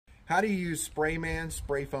How do you use Sprayman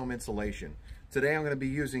Spray Foam Insulation? Today I'm going to be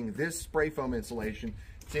using this spray foam insulation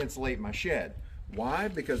to insulate my shed. Why?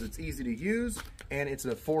 Because it's easy to use and it's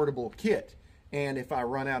an affordable kit. And if I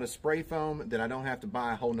run out of spray foam, then I don't have to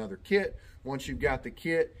buy a whole nother kit. Once you've got the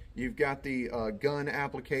kit, you've got the gun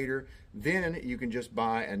applicator, then you can just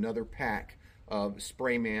buy another pack of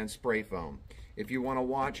Sprayman Spray Foam. If you want to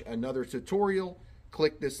watch another tutorial,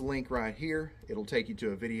 click this link right here. It'll take you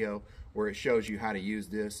to a video where it shows you how to use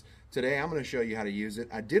this. Today I'm going to show you how to use it.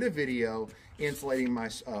 I did a video insulating my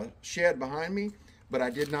shed behind me, but I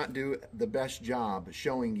did not do the best job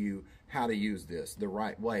showing you how to use this the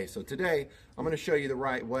right way. So today I'm going to show you the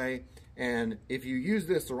right way, and if you use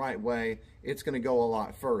this the right way, it's going to go a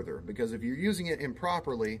lot further, because if you're using it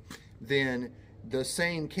improperly, then the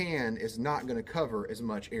same can is not going to cover as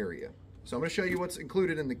much area. So I'm going to show you what's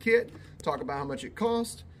included in the kit, talk about how much it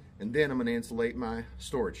costs, and then I'm going to insulate my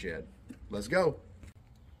storage shed. Let's go.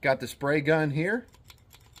 Got the spray gun here.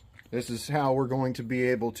 This is how we're going to be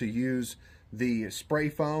able to use the spray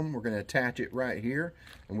foam. We're going to attach it right here,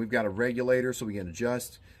 and we've got a regulator so we can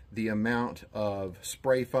adjust the amount of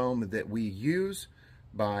spray foam that we use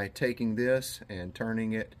by taking this and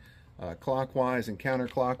turning it clockwise and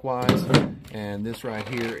counterclockwise. And this right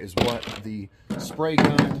here is what the spray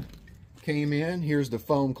gun came in. Here's the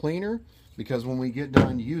foam cleaner, because when we get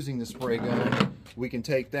done using the spray gun, we can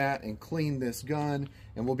take that and clean this gun,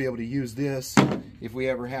 and we'll be able to use this if we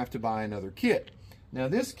ever have to buy another kit. Now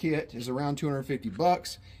this kit is around 250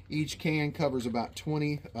 bucks. Each can covers about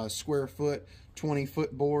 20 square foot,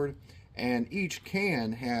 20-foot board, and each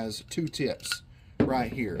can has 2 tips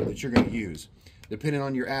right here that you're going to use. Depending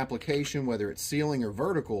on your application, whether it's ceiling or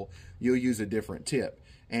vertical, you'll use a different tip.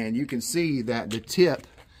 And you can see that the tip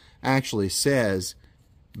actually says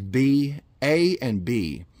B, A, and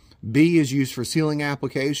B. B is used for ceiling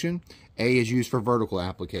application, A is used for vertical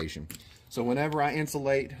application. So whenever I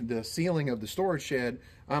insulate the ceiling of the storage shed,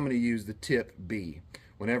 I'm going to use the tip B.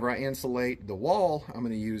 Whenever I insulate the wall, I'm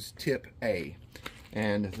going to use tip A.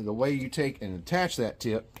 And the way you take and attach that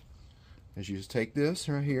tip is you just take this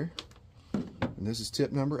right here, and this is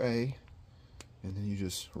tip number A, and then you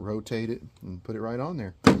just rotate it and put it right on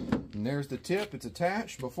there. And there's the tip, it's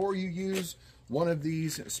attached. Before you use one of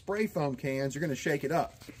these spray foam cans, you're going to shake it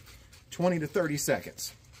up 20 to 30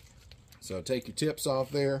 seconds. So take your tips off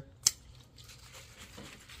there,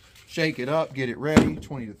 shake it up, get it ready,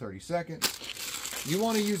 20 to 30 seconds. You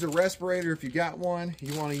want to use a respirator if you got one,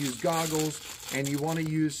 you want to use goggles, and you want to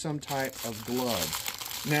use some type of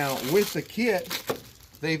gloves. Now with the kit,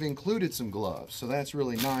 they've included some gloves, so that's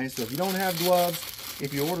really nice. So if you don't have gloves,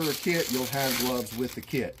 if you order a kit, you'll have gloves with the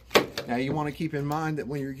kit. Now you want to keep in mind that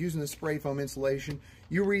when you're using the spray foam insulation,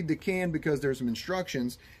 you read the can, because there's some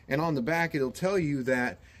instructions, and on the back it'll tell you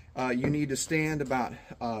that you need to stand about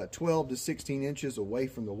 12 to 16 inches away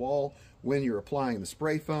from the wall when you're applying the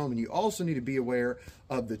spray foam. And you also need to be aware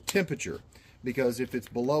of the temperature, because if it's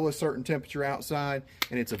below a certain temperature outside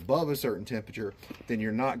and it's above a certain temperature, then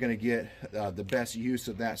you're not going to get the best use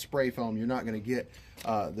of that spray foam. You're not going to get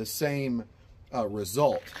the same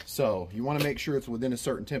result. So you want to make sure it's within a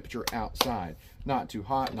certain temperature outside, not too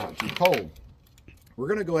hot, not too cold. We're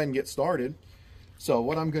going to go ahead and get started. So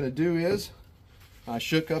what I'm going to do is, I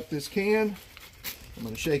shook up this can. I'm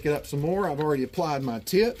going to shake it up some more. I've already applied my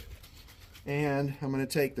tip, and I'm going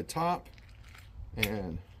to take the top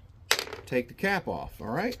and take the cap off. All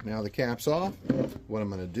right, now the cap's off. What I'm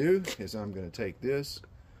going to do is I'm going to take this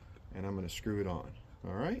and I'm going to screw it on.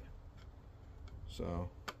 All right, so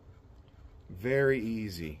very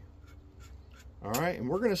easy. All right, and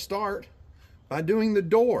we're going to start by doing the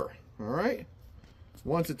door. All right,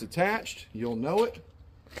 once it's attached, you'll know it.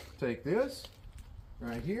 Take this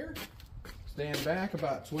right here, stand back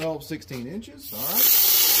about 12, 16 inches. All right.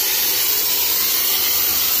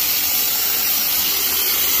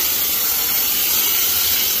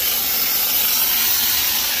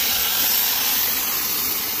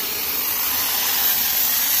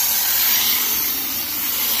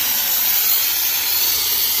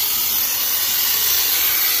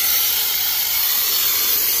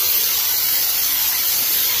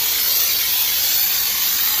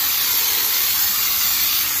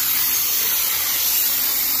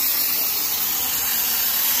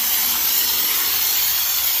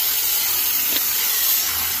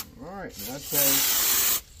 I'd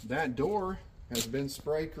say that door has been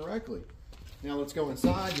sprayed correctly. Now let's go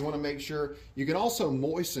inside. You want to make sure you can also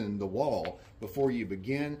moisten the wall before you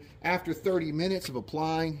begin. After 30 minutes of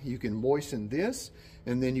applying, you can moisten this,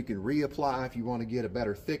 and then you can reapply if you want to get a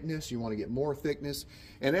better thickness, you want to get more thickness.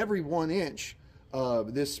 And every 1 inch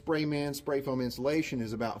this Sprayman Spray Foam Insulation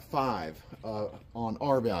is about 5 on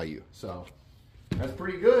R value. So that's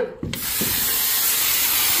pretty good.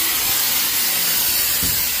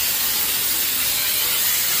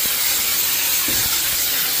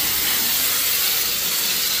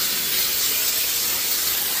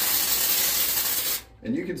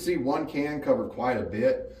 And you can see one can covered quite a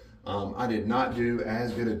bit. I did not do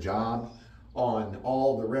as good a job on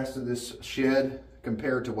all the rest of this shed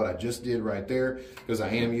compared to what I just did right there, because I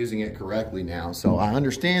am using it correctly now. So I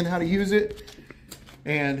understand how to use it.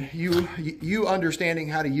 And you understanding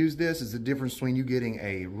how to use this is the difference between you getting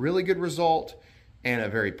a really good result and a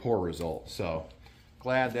very poor result. So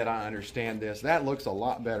glad that I understand this. That looks a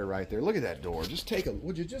lot better right there. Look at that door. Just take a,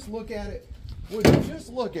 would you just look at it? Would you just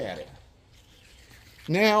look at it?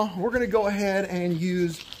 Now we're going to go ahead and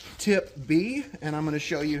use tip B, and I'm going to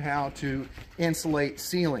show you how to insulate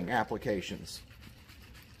ceiling applications.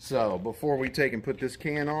 So before we take and put this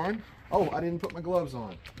can on, oh, I didn't put my gloves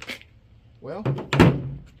on. Well, I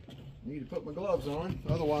need to put my gloves on,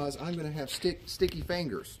 otherwise I'm going to have sticky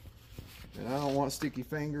fingers, and I don't want sticky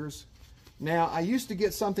fingers. Now, I used to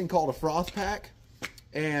get something called a froth pack,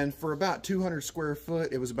 and for about 200 square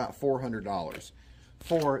foot, it was about $400.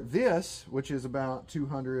 For this, which is about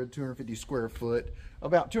 250 square foot,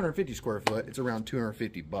 it's around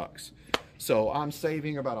 250 bucks. So I'm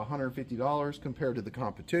saving about $150 compared to the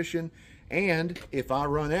competition. And if I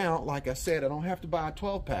run out, like I said, I don't have to buy a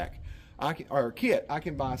 12-pack or a kit. I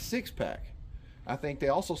can buy a 6-pack. I think they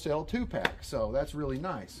also sell 2-pack, so that's really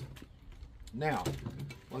nice. Now,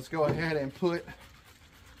 let's go ahead and put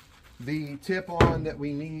the tip on that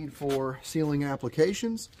we need for ceiling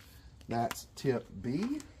applications. That's tip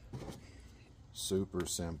B. Super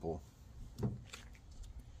simple.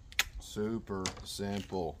 Super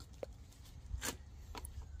simple.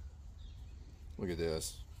 Look at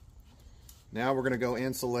this. Now we're going to go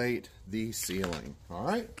insulate the ceiling. All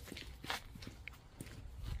right.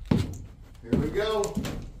 Here we go.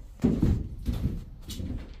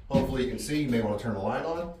 Hopefully you can see. You may want to turn the light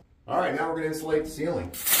on. All right, now we're going to insulate the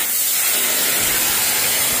ceiling.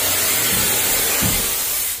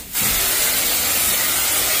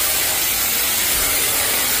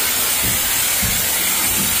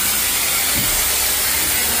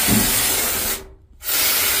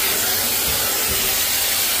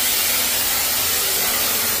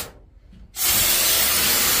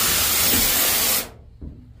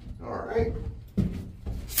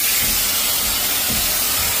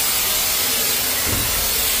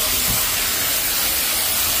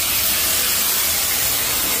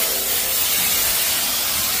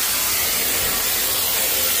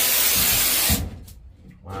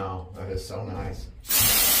 Wow, that is so nice.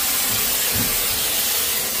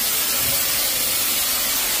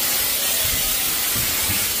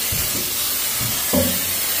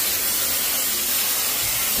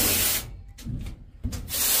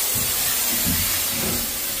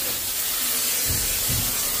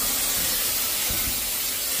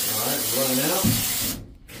 Running out,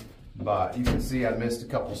 but you can see I missed a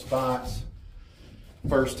couple spots.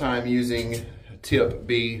 First time using tip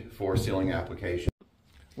B for ceiling application.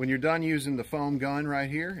 When you're done using the foam gun right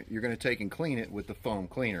here, you're going to take and clean it with the foam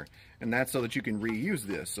cleaner, and that's so that you can reuse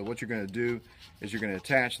this. So what you're going to do is you're going to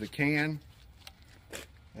attach the can,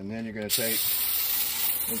 and then you're going to take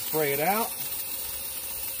and spray it out.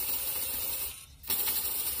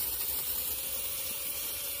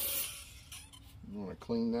 I want to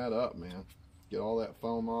clean that up, man. Get all that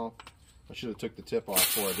foam off. I should have took the tip off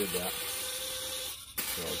before I did that.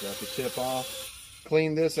 So I got the tip off.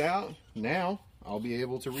 Clean this out. Now I'll be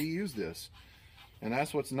able to reuse this. And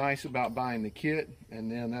that's what's nice about buying the kit.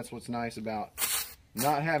 And then that's what's nice about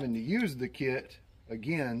not having to use the kit.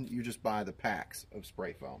 Again, you just buy the packs of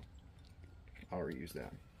spray foam. I'll reuse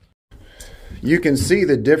that. You can see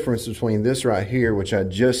the difference between this right here, which I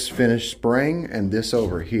just finished spraying, and this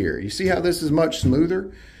over here. You see how this is much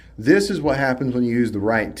smoother? This is what happens when you use the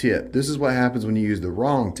right tip. This is what happens when you use the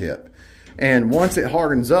wrong tip. And once it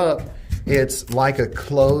hardens up, it's like a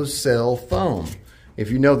closed cell foam.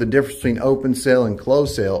 If you know the difference between open cell and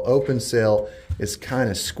closed cell is kind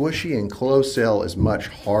of squishy, and closed cell is much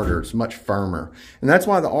harder, it's much firmer. And that's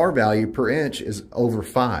why the R value per inch is over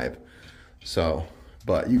 5. So,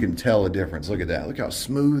 but you can tell the difference. Look at that. Look how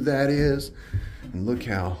smooth that is. And look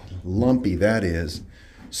how lumpy that is.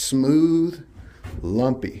 Smooth,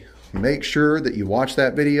 lumpy. Make sure that you watch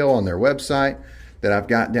that video on their website that I've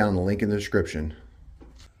got down the link in the description.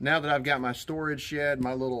 Now that I've got my storage shed,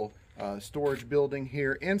 my little storage building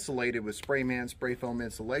here, insulated with Sprayman Spray Foam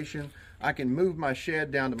Insulation. I can move my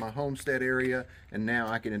shed down to my homestead area, and now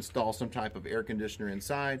I can install some type of air conditioner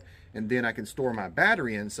inside, and then I can store my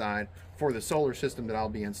battery inside for the solar system that I'll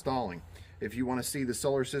be installing. If you want to see the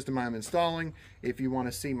solar system I'm installing, if you want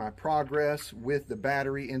to see my progress with the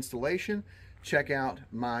battery installation, check out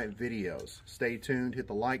my videos. Stay tuned, hit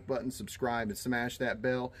the like button, subscribe, and smash that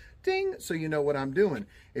bell, ding, so you know what I'm doing.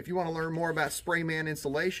 If you want to learn more about Sprayman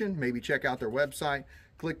Insulation, maybe check out their website.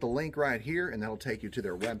 Click the link right here, and that'll take you to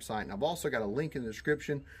their website. And I've also got a link in the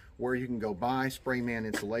description where you can go buy Sprayman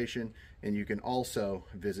Insulation, and you can also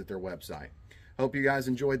visit their website. Hope you guys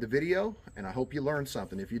enjoyed the video, and I hope you learned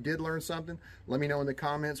something. If you did learn something, let me know in the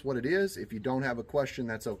comments what it is. If you don't have a question,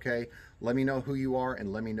 that's okay. Let me know who you are,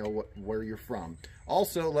 and let me know where you're from.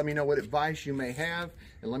 Also, let me know what advice you may have,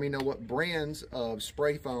 and let me know what brands of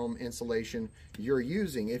spray foam insulation you're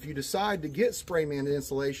using. If you decide to get Sprayman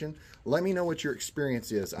insulation, let me know what your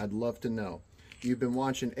experience is. I'd love to know. You've been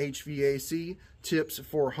watching HVAC Tips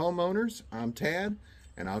for Homeowners. I'm Tad,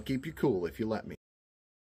 and I'll keep you cool if you let me.